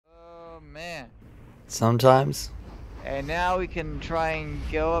man. Sometimes. And now we can try and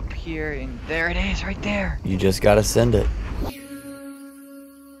go up here, and there it is, right there. You just gotta send it.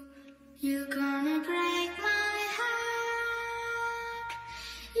 You're gonna break my heart.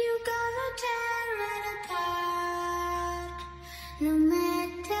 You're gonna tear it apart. No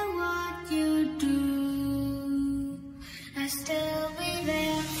matter what you do, I'll still be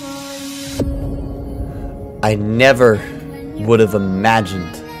there for you. I never would have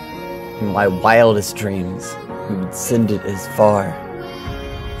imagined in my wildest dreams we would send it as far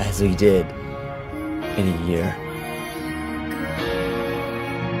as we did in a year.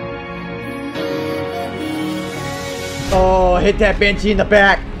 Oh, hit that Banshee in the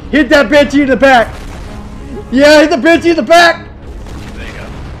back! Hit that Banshee in the back! Yeah, hit the Banshee in the back! There you go.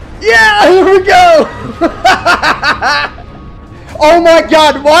 Yeah, here we go! Oh my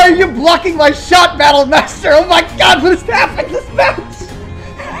god, why are you blocking my shot, Battle Master? Oh my god, what is happening in this match?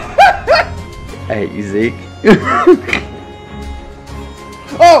 I hate you, Zeke.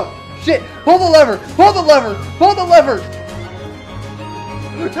 Oh, shit! Hold the lever! Hold the lever! Hold the lever!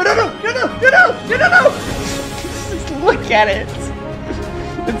 No, no, no, no, no, no, no, no, no, no! Just look at it!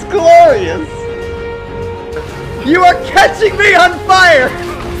 It's glorious! You are catching me on fire!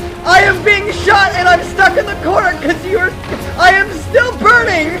 I am being shot and I'm stuck in the corner because you are... I am still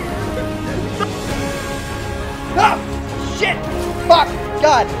burning! Ah! Shit! Fuck!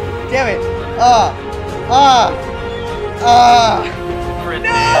 God! Damn it!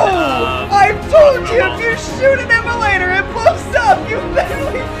 No! I've told you, if you shoot an emulator, it blows up! You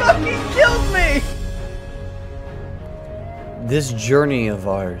literally fucking killed me! This journey of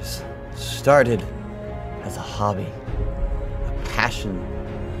ours started as a hobby, a passion,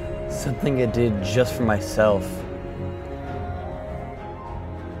 something I did just for myself.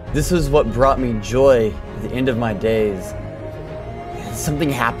 This was what brought me joy at the end of my days. And something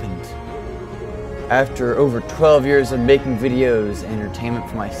happened. After over 12 years of making videos and entertainment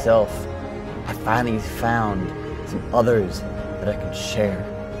for myself, I finally found some others that I could share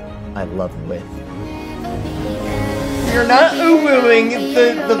my love with. You're not ooh-wooing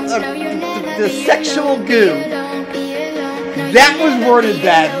the sexual goo. That was worded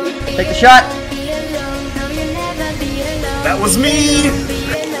bad. Take the shot. That was me!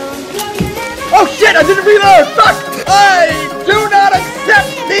 Oh shit, I didn't reload! Fuck! I do not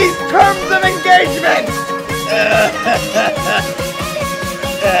accept these terms of engagement!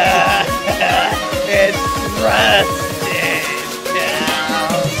 It's rusted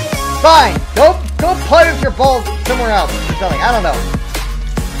now. Fine, go play with your balls somewhere else or something, I don't know.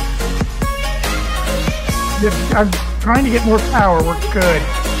 I'm trying to get more power, we're good.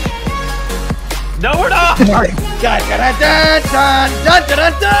 No, we're not! Dun dun dun dun dun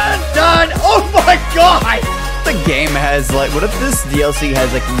dun dun dun! Oh my god! The game has like, what if this DLC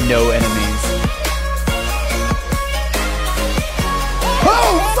has like no enemies?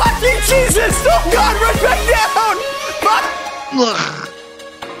 Oh fucking Jesus! Oh god, run back down!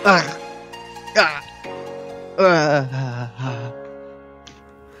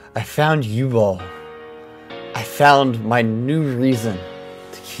 I found you all. I found my new reason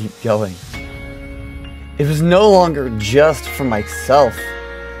to keep going. It was no longer just for myself.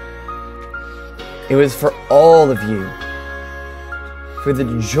 It was for all of you. For the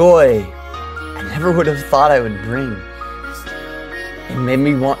joy I never would have thought I would bring. It made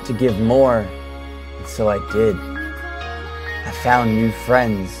me want to give more, and so I did. I found new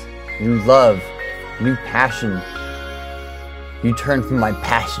friends, new love, new passion. You turned from my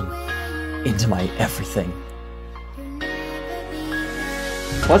passion into my everything.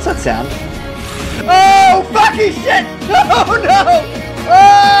 What's that sound? Oh fucking shit! Oh no!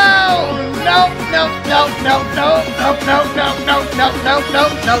 Oh no no no no no no no no no no no no no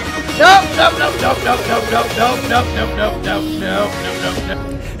no.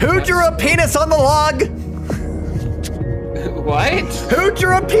 Who drew a penis on the log? What? Who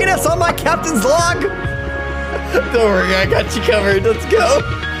drew a penis on my captain's log? Don't worry, I got you covered. Let's go.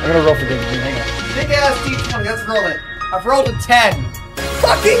 I'm gonna roll for difficulty. Hang on. Big ass D20. Let's roll it. I've rolled a 10.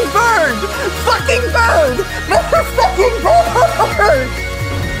 Fucking bird! Fucking bird! Motherfucking bird!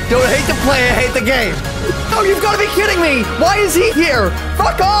 Don't hate the play, I hate the game. Oh, you've got to be kidding me! Why is he here?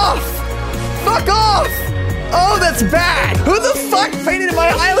 Fuck off! Fuck off! Oh, that's bad! Who the fuck painted my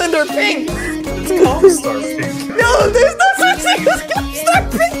Highlander pink? It's Comstar Pink. No, there's no such thing as Comstar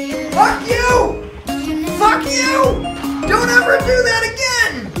pink! Fuck you! Fuck you! Don't ever do that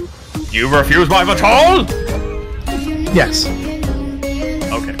again! You refuse my baton? Yes.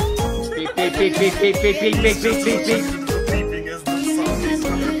 Okay. Beep beep beep beep beep beep beep beep beep beep beep. Beeping is the song.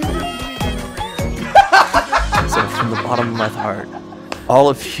 So from the bottom of my heart, all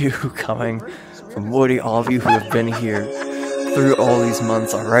of you coming from Woody, all of you who have been here through all these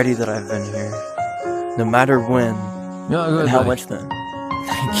months already that I've been here, no matter when and how much then.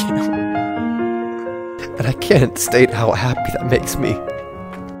 Thank you. And I can't state how happy that makes me.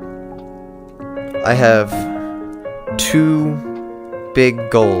 I have 2 big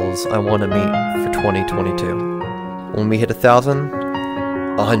goals I want to meet for 2022. When we hit 1,000,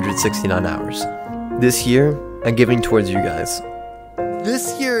 169 hours. This year, I'm giving towards you guys.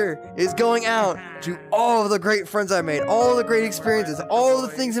 This year is going out to all of the great friends I made, all the great experiences, all the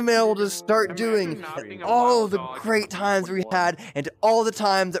things I've been able to start doing, and all of the great times we had, and all the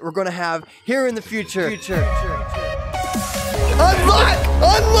times that we're going to have here in the future. Unlock!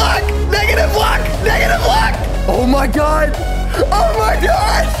 Unlock! Negative luck! Negative luck! Oh my god! Oh my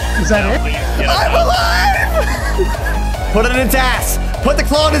god! Is that it? I'm alive! Put it in its ass! Put the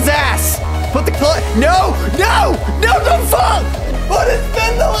claw in its ass! Put the claw— No! No! No, don't fall! But it's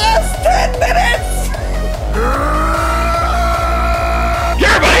been the last 10 minutes!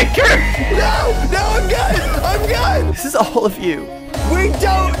 Here, buddy! Here! No! No, I'm good! I'm good! This is all of you. We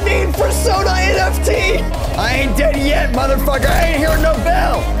don't need Persona NFT! I ain't dead yet, motherfucker! I ain't hearing no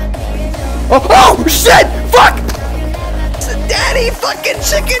bell! Oh, oh shit! Fuck! Daddy fucking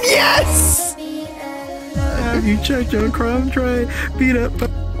chicken, yes! Have you checked your crumb tray? Beat up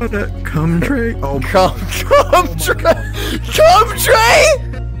that cum tray? Oh, Cum tray! Cum tray!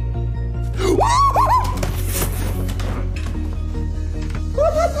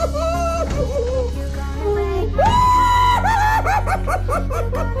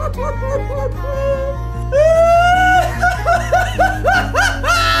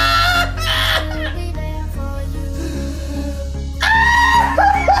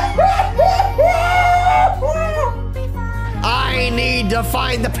 I need to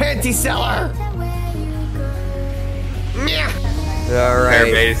find the panty seller. All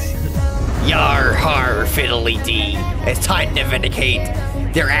right. Yar har fiddly dee. It's time to vindicate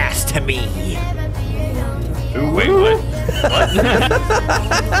their ass to me. Ooh, wait, what?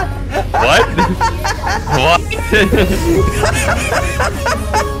 What? What?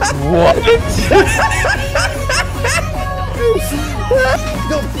 What?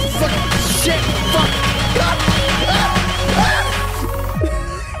 No, fuck, shit, fuck.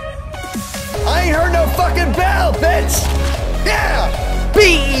 I ain't heard no fucking bell, bitch. Yeah.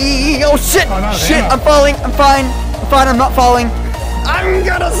 Bee! Oh shit! Oh, no, Shit! damn. I'm falling! I'm fine! I'm fine! I'm not falling! I'm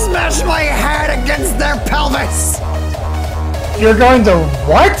gonna smash my head against their pelvis. You're going to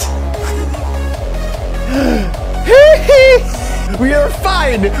what? We are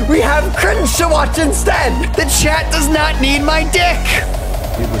fine. We have cringe to watch instead. The chat does not need my dick.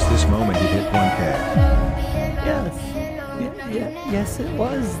 it was this moment you hit 1K. Yes. Yes, it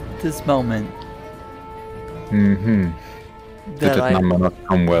was this moment. Mm-hmm. Did That that number not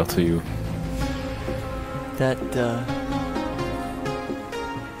come well to you?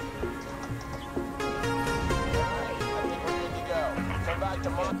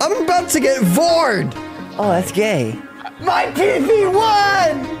 I'm about to get vored. Oh, that's gay. My PP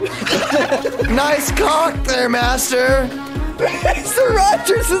won. Nice cock there, master. Mr.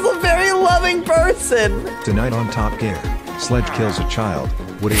 Rogers is a very loving person. Tonight on Top Gear, Sledge kills a child,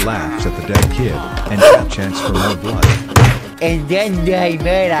 Woody laughs at the dead kid, and got a chance for more blood. And then they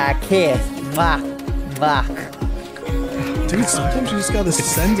made a kiss. Fuck. Dude, sometimes you just gotta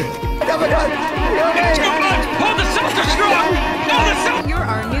send it. Oh my god. Hold the sister strong! Hold the sister! You're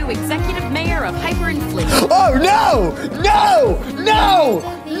our new executive mayor of hyperinflation. Oh no! No! No!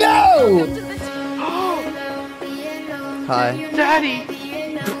 No! Hi. Daddy!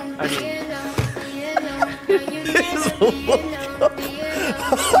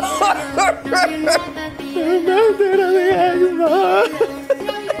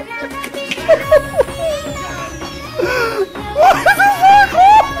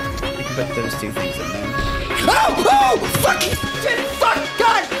 You can put those two things in there. Oh! Fucking shit! Fuck!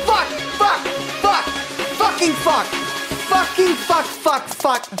 God! Fuck! Fucking fuck!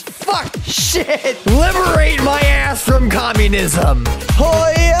 Fuck! Shit! Liberate my ass from communism!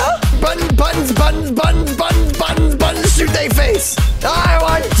 Oh yeah! Buttons, shoot they face! I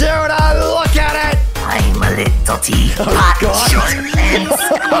want you to look at it! I'm a little teapot. Oh god!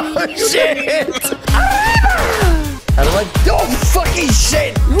 Shit! How do I— Oh, fucking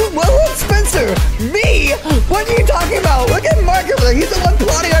shit! What, Spencer? Me? What are you talking about? Look at Mark over there. He's the one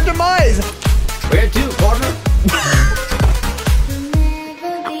plotting our demise. Where to, partner?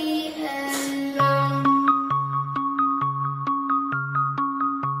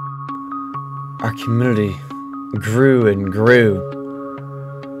 Our community grew and grew.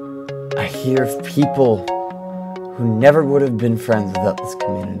 I hear of people who who never would have been friends without this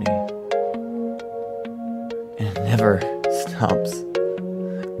community. And it never stops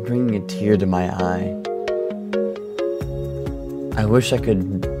bringing a tear to my eye. I wish I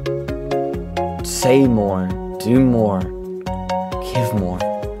could say more, do more, give more,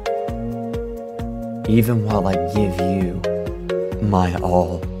 even while I give you my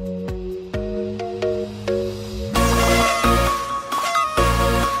all.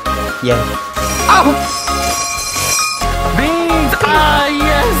 Yeah. Oh! Beans! Ah,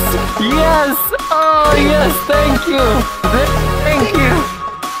 yes! Yes! Oh, yes, thank you! Thank you!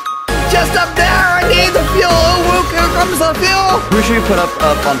 Just up there, I need the fuel! Oh, here comes the fuel! Who should we put up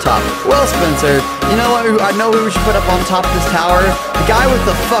on top? Well, Spencer, you know what? I know who we should put up on top of this tower. The guy with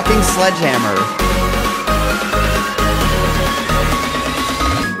the fucking sledgehammer.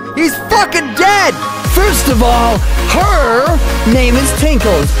 He's fucking dead! First of all, her name is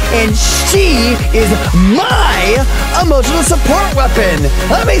Tinkles, and she is my emotional support weapon.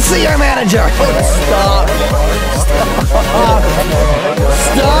 Let me see your manager. Stop. Stop.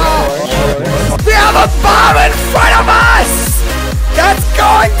 Stop. We have a bomb in front of us! That's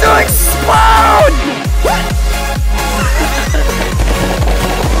going to explode!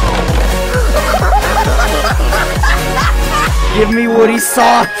 Give me Woody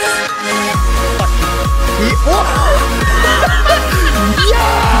sauce. Yo!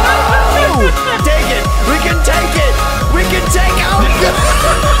 Take it! We can take it! We can take out!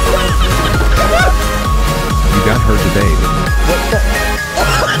 You got her today, didn't you? What the?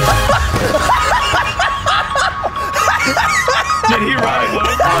 Did he ride,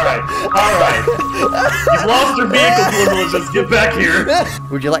 Luke? Alright. You've lost your vehicle privileges. Get back here.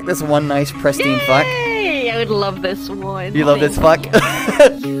 Would you like this one nice pristine fuck? Yay! I would love this one. You love this fuck?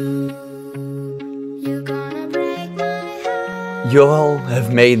 You all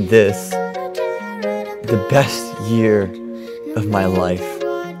have made this the best year of my life.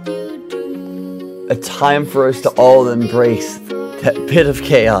 A time for us to all embrace that bit of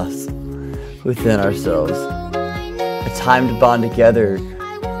chaos within ourselves. A time to bond together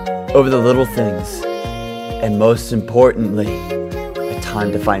over the little things. And most importantly, a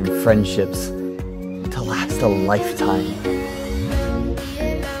time to find friendships to last a lifetime.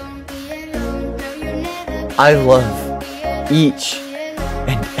 I love each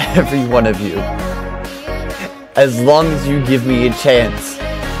and every one of you. As long as you give me a chance,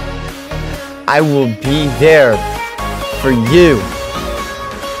 I will be there for you.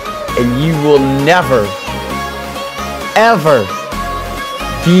 And you will never, ever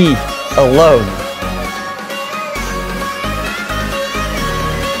be alone.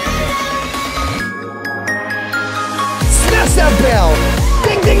 Smash that bell!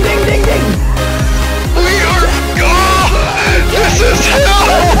 Ding, ding, ding, ding, ding! We are gone! This is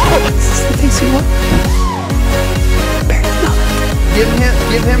hell! This is the things we want.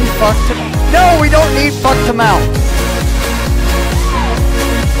 Give him fuck to... No, we don't need fuck to mount.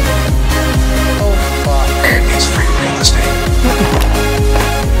 Oh, fuck. And it's free real estate.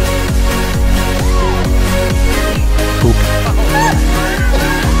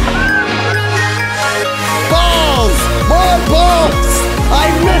 Balls! More balls!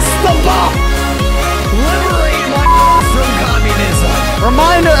 I missed the ball! Liberate my from communism!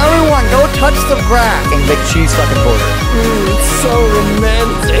 Reminder everyone, go touch the grass and make cheese fucking border. It's so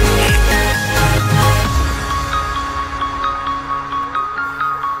romantic.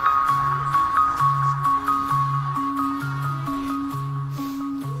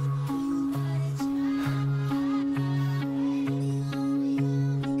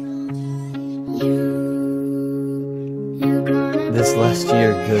 This last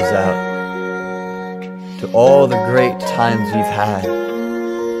year goes out to all the great times we've had,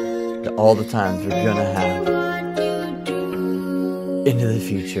 to all the times we're gonna have into the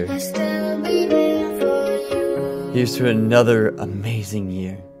future. Here's to another amazing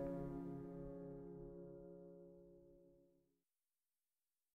year.